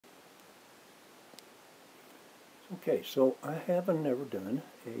Okay, so I haven't never done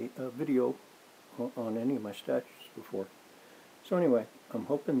a video on any of my statues before. So anyway, I'm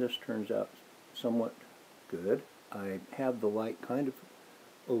hoping this turns out somewhat good. I have the light kind of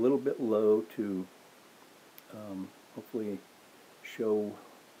a little bit low to hopefully show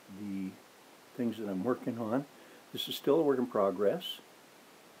the things that I'm working on. This is still a work in progress.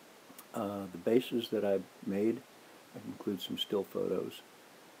 The bases that I've made, I can include some still photos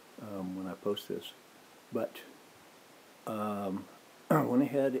when I post this. But I went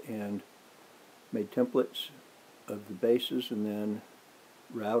ahead and made templates of the bases and then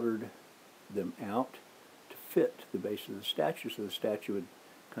routed them out to fit the base of the statue, so the statue would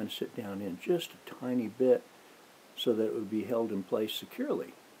kind of sit down in just a tiny bit so that it would be held in place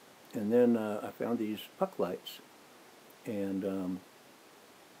securely. And then I found these puck lights, and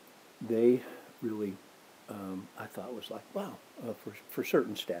they really I thought was like, wow, for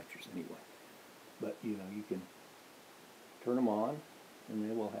certain statues anyway. But you know, you can turn them on and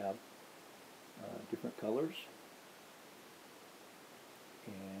they will have different colors,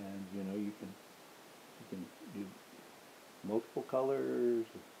 and you know, you can do multiple colors,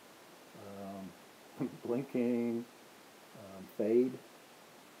 blinking, fade.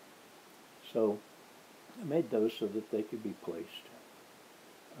 So I made those so that they could be placed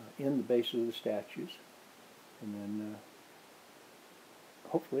in the base of the statues, and then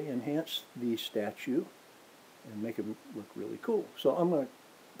hopefully enhance the statue and make them look really cool. So I'm going to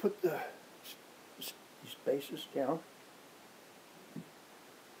put these bases down,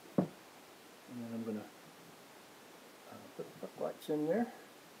 and then I'm going to put the puck lights in there.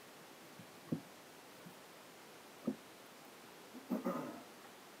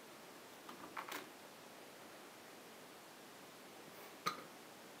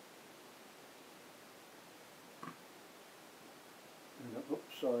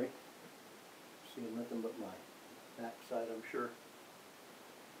 Oops, sorry. Seeing nothing but my backside, I'm sure.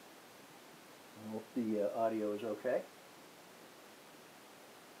 I hope the audio is okay.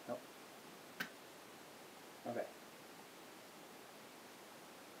 Oh. Okay.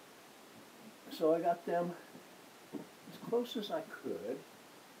 So I got them as close as I could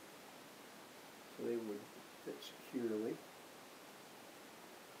so they would fit securely.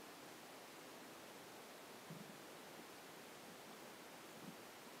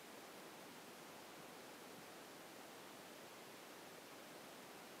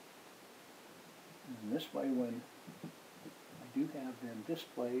 And this way, when I do have them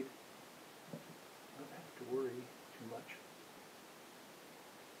displayed, I don't have to worry too much.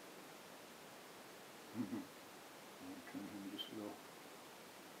 I'll turn him just a little.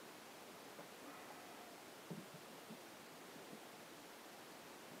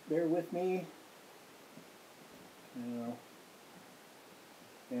 Bear with me. You know,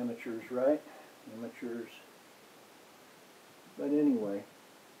 amateurs, right? Amateurs. But anyway,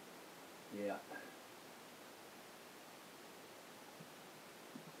 yeah.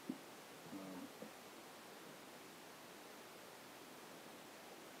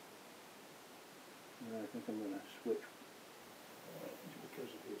 I think I'm going to switch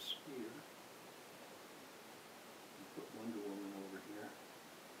because of his spear. Put Wonder Woman over here.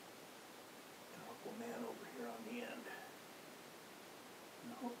 Aquaman over here on the end. And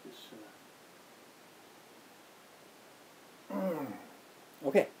I hope this.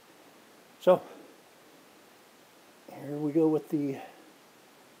 Okay, so here we go with the.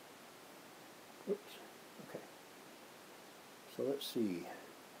 Oops. Okay. So let's see.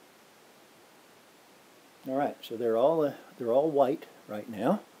 All right, so they're all white right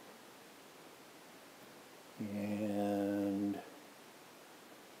now, and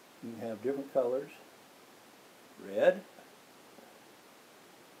you have different colors: red,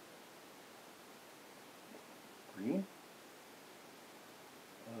 green,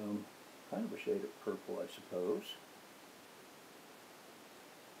 kind of a shade of purple, I suppose,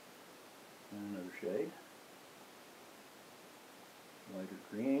 and another shade, lighter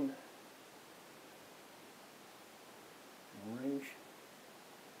green. Orange,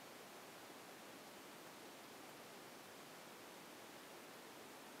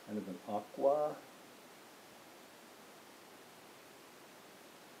 kind of an aqua,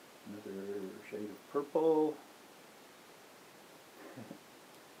 another shade of purple,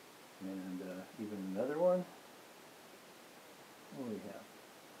 and even another one. What do we have?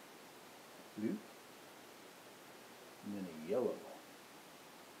 Blue, and then a yellow.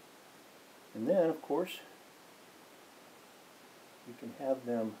 And then, of course, you can have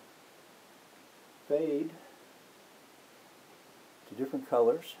them fade to different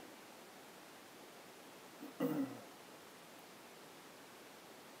colors.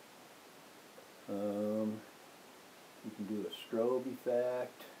 can do a strobe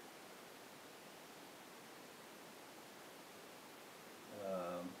effect.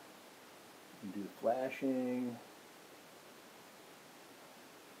 You can do flashing,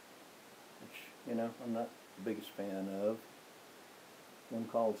 which, you know, I'm not the biggest fan of. One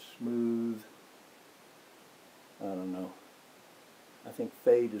called smooth. I don't know. I think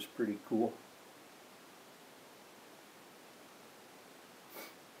fade is pretty cool.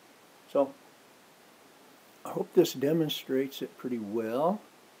 So, I hope this demonstrates it pretty well.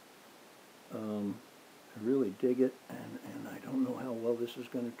 I really dig it, and I don't know how well this is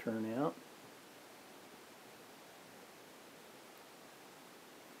going to turn out.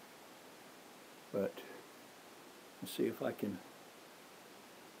 But let's see if I can.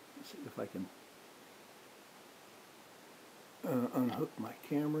 Unhook my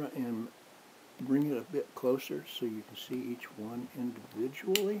camera and bring it a bit closer so you can see each one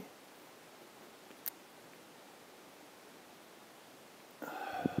individually.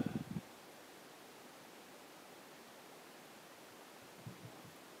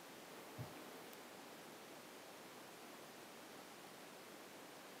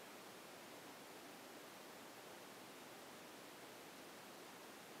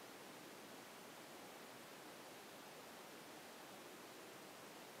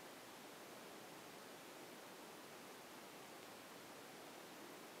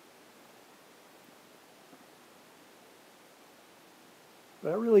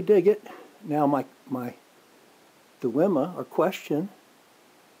 But I really dig it. Now my dilemma or question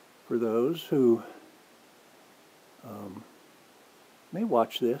for those who may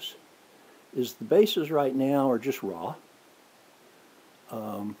watch this is the bases right now are just raw.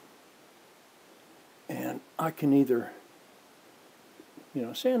 And I can either, you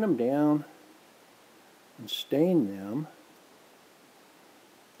know, sand them down and stain them,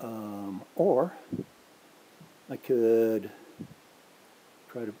 or I could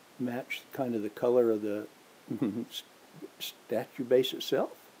try to match kind of the color of the statue base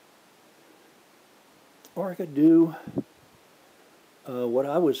itself. Or I could do what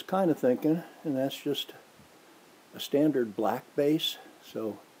I was kind of thinking, and that's just a standard black base.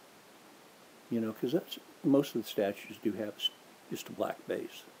 So, you know, because that's most of the statues do have just a black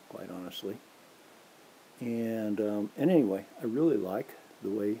base, quite honestly. And anyway, I really like the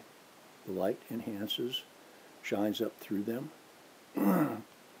way the light enhances, shines up through them. I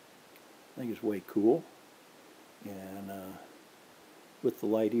think it's way cool, and with the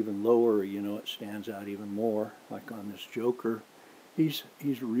light even lower, you know, it stands out even more. Like on this Joker, he's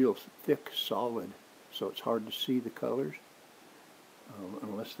real thick, solid, so it's hard to see the colors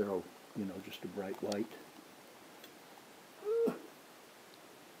unless they're, you know, just a bright light.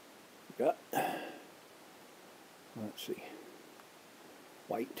 Got, let's see,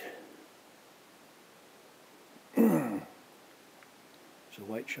 white. So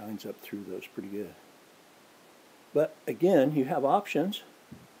white shines up through those pretty good. But again, you have options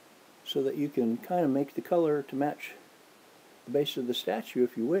so that you can kind of make the color to match the base of the statue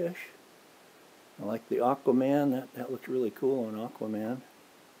if you wish. I like the Aquaman. That looked really cool on Aquaman.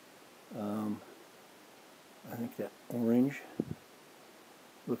 I think that orange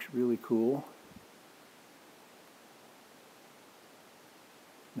looks really cool.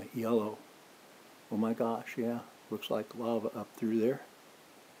 That yellow. Oh my gosh, yeah. Looks like lava up through there.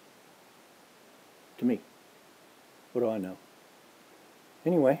 To me. What do I know?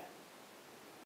 Anyway,